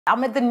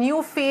Amid the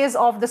new phase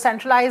of the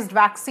centralized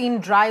vaccine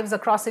drives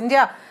across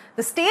India,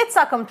 the states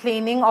are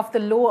complaining of the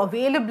low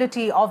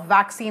availability of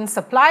vaccine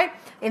supply.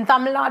 In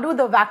Tamil Nadu,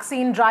 the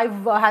vaccine drive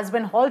has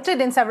been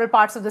halted in several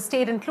parts of the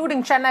state,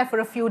 including Chennai, for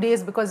a few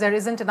days because there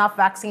isn't enough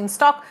vaccine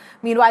stock.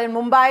 Meanwhile, in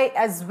Mumbai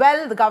as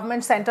well, the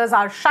government centres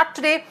are shut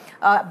today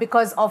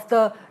because of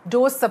the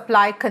dose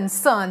supply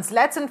concerns.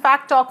 Let's in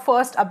fact talk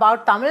first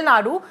about Tamil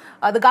Nadu.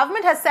 The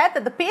government has said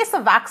that the pace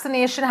of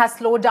vaccination has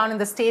slowed down in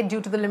the state due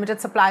to the limited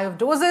supply of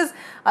doses.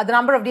 The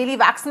number of daily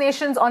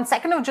vaccinations on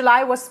 2nd of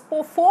July was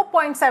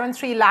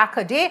 4.73 lakh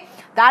a day.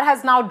 That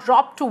has now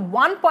dropped to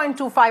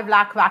 1.25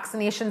 lakh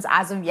vaccinations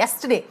as of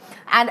yesterday.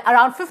 And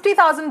around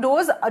 50,000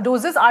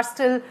 doses are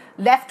still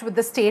left with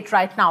the state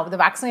right now. The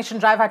vaccination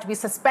drive had to be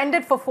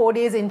suspended for 4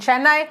 days in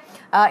Chennai.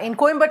 In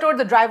Coimbatore,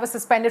 the drive was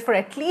suspended for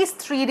at least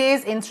 3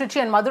 days. In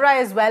Trichy and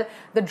Madurai as well,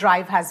 the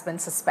drive has been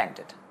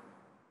suspended.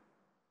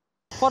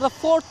 For the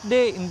 4th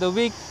day in the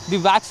week, the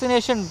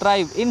vaccination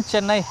drive in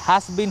Chennai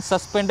has been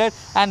suspended,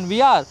 and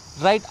we are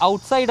right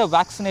outside a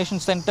vaccination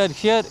center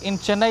here in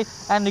Chennai,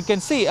 and you can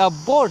see a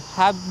board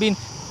have been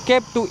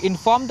kept to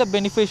inform the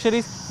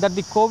beneficiaries that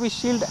the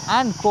Covishield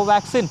and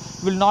Covaxin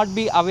will not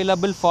be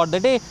available for the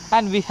day.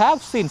 And we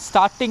have seen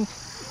starting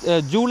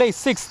July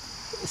 6th,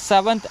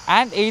 7th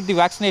and 8th, the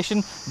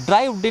vaccination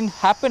drive didn't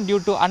happen due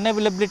to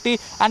unavailability,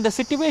 and the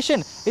situation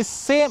is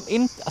same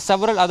in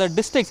several other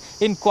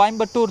districts. In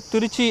Coimbatore,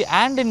 Trichy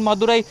and in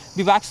Madurai,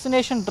 the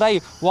vaccination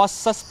drive was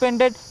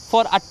suspended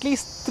for at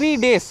least 3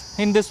 days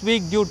in this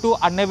week due to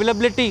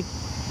unavailability.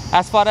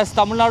 As far as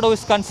Tamil Nadu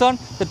is concerned,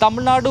 the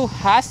Tamil Nadu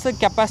has the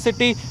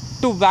capacity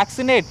to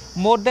vaccinate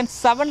more than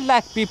 7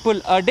 lakh people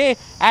a day,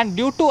 and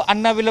due to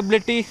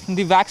unavailability,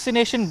 the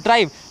vaccination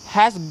drive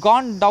has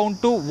gone down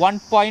to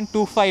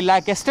 1.25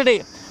 lakh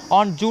yesterday.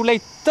 On July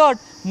 3rd,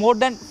 more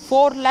than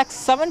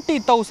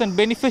 4,70,000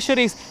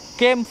 beneficiaries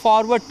came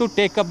forward to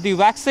take up the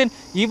vaccine.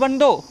 Even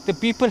though the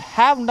people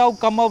have now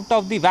come out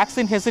of the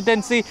vaccine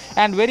hesitancy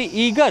and very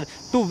eager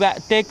to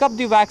take up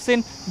the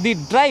vaccine, the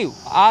drive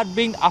are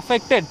being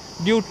affected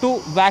due to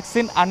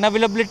vaccine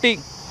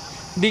unavailability.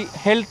 The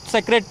health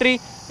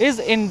secretary is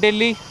in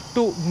Delhi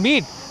to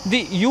meet the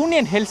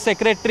Union Health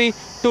Secretary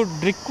to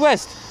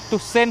request to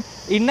send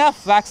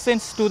enough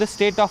vaccines to the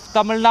state of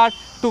Tamil Nadu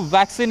to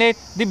vaccinate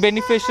the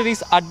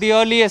beneficiaries at the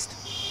earliest.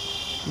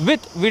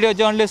 With video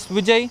journalist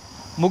Vijay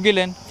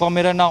Mugilan for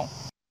Mirror Now.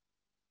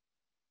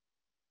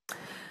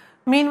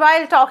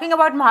 Meanwhile, talking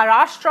about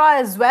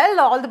Maharashtra as well,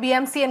 all the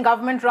BMC and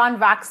government-run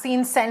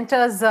vaccine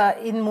centres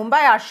in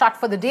Mumbai are shut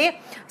for the day.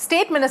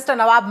 State Minister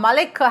Nawab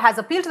Malik has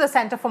appealed to the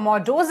centre for more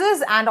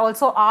doses and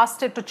also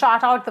asked it to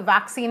chart out the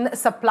vaccine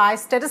supply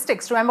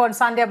statistics. Remember, on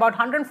Sunday, about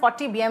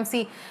 140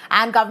 BMC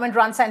and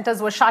government-run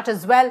centres were shut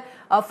as well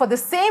for the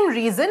same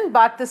reason.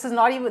 But this is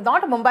not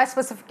a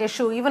Mumbai-specific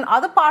issue. Even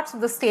other parts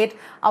of the state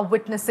are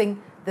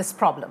witnessing this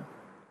problem.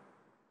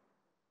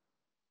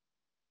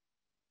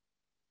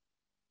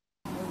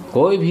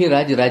 कोई भी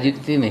राज्य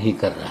राजनीति नहीं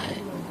कर रहा है।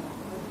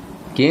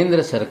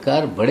 केंद्र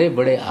सरकार बड़े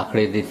बड़े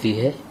आंकड़े देती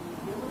है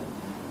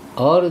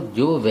और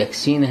जो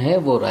वैक्सीन है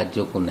वो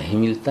राज्यों को नहीं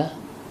मिलता।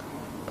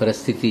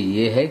 परिस्थिति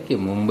ये है कि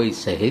मुंबई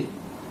सहित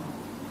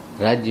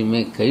राज्य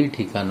में कई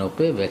ठिकानों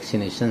पे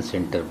वैक्सीनेशन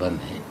सेंटर बंद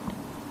हैं।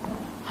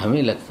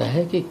 हमें लगता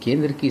है कि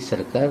केंद्र की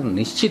सरकार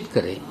निश्चित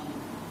करे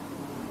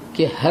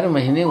कि हर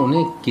महीने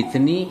उन्हें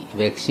कितनी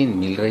वैक्सीन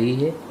मिल रही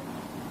है,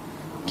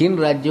 किन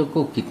राज्यों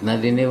को कितना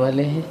देने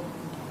वाले हैं,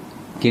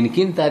 किन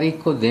किन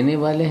तारीख को देने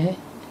वाले हैं,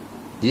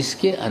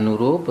 जिसके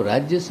अनुरूप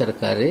राज्य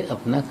सरकारें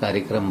अपना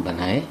कार्यक्रम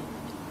बनाएं,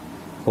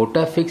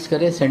 कोटा फिक्स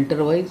करें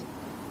सेंटर वाइज,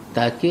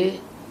 ताकि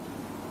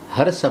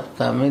हर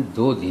सप्ताह में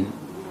 2 दिन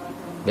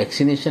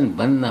वैक्सीनेशन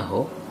बंद ना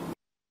हो।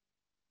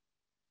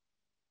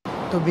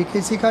 तो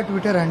बीकेसी का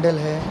ट्विटर हैंडल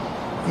है,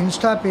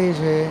 इंस्टा पेज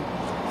है,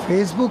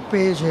 फेसबुक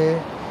पेज है।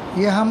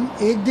 ये हम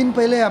एक दिन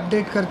पहले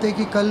अपडेट करते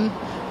कि कल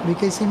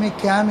बीकेसी में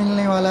क्या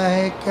मिलने वाला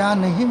है, क्या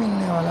नहीं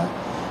मिलने वाला।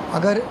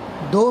 अगर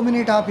 2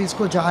 मिनट आप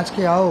इसको जांच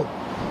के आओ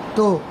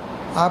तो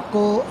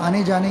आपको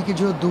आने जाने की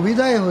जो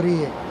दुविधाएं हो रही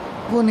है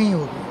वो नहीं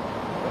होगी।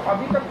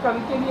 अभी तक कल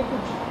के लिए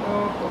कुछ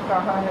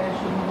कहा है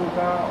शुरू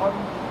होगा, और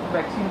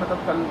वैक्सीन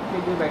मतलब कल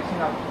के लिए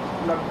वैक्सीन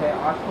उपलब्ध है,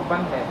 आज तो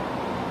बंद है,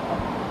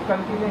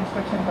 कल के लिए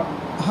इंस्ट्रक्शन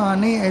कब? हाँ,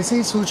 नहीं,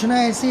 ऐसी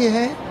सूचना ऐसी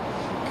है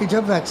कि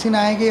जब वैक्सीन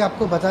आएगी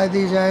आपको बता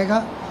दिया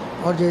जाएगा,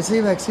 और जैसे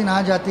ही वैक्सीन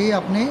आ जाती है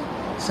अपने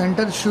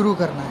सेंटर शुरू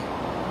करना है।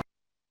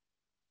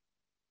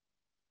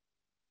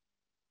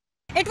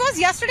 It was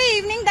yesterday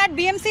evening that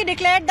BMC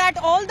declared that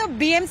all the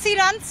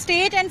BMC-run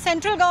state and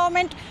central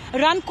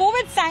government-run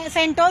COVID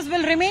centres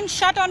will remain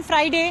shut on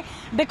Friday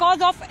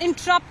because of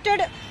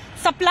interrupted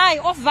supply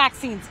of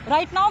vaccines.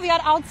 Right now, we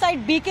are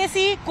outside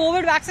BKC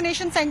COVID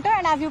vaccination centre,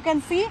 and as you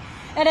can see,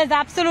 it is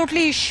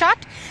absolutely shut.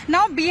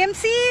 Now,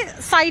 BMC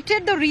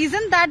cited the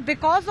reason that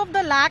because of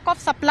the lack of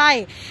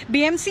supply,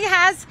 BMC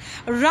has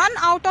run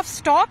out of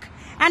stock,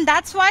 and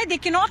that's why they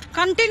cannot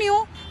continue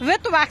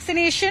with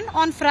vaccination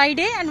on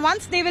Friday. And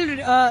once they will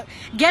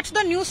get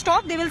the new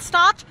stock, they will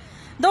start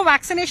the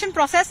vaccination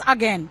process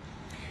again.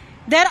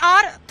 There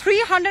are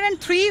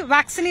 303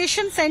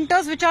 vaccination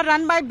centres which are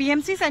run by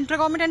BMC, central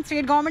government and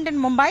state government in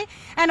Mumbai,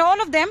 and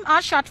all of them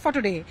are shut for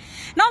today.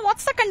 Now,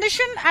 what's the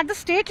condition at the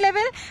state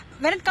level?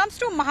 When it comes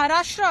to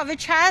Maharashtra,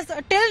 which has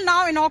till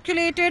now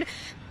inoculated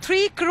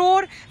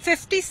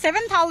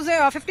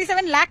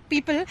 3,57 lakh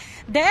people,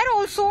 there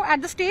also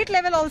at the state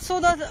level also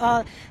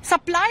the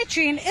supply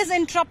chain is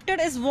interrupted,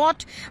 is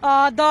what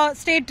the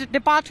state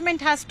department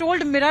has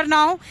told Mirror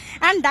now,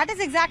 and that is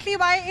exactly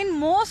why in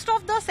most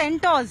of the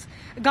centres,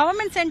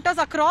 government centres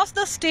across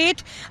the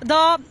state,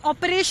 the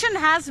operation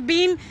has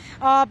been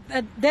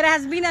there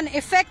has been an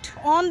effect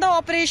on the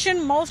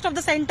operation. Most of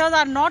the centres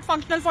are not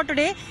functional for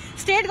today.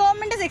 State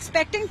government is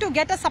expecting to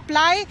get a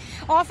supply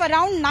of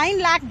around 9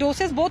 lakh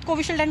doses, both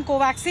Covishield and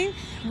Covaxin,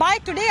 by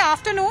today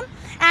afternoon,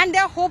 and they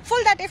are hopeful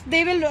that if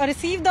they will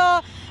receive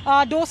the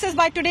doses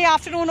by today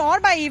afternoon or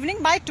by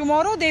evening, by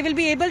tomorrow they will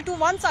be able to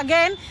once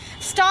again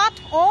start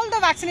all the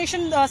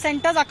vaccination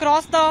centres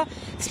across the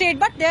state.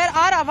 But there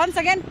are once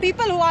again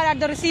people who are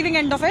at the receiving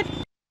end of it.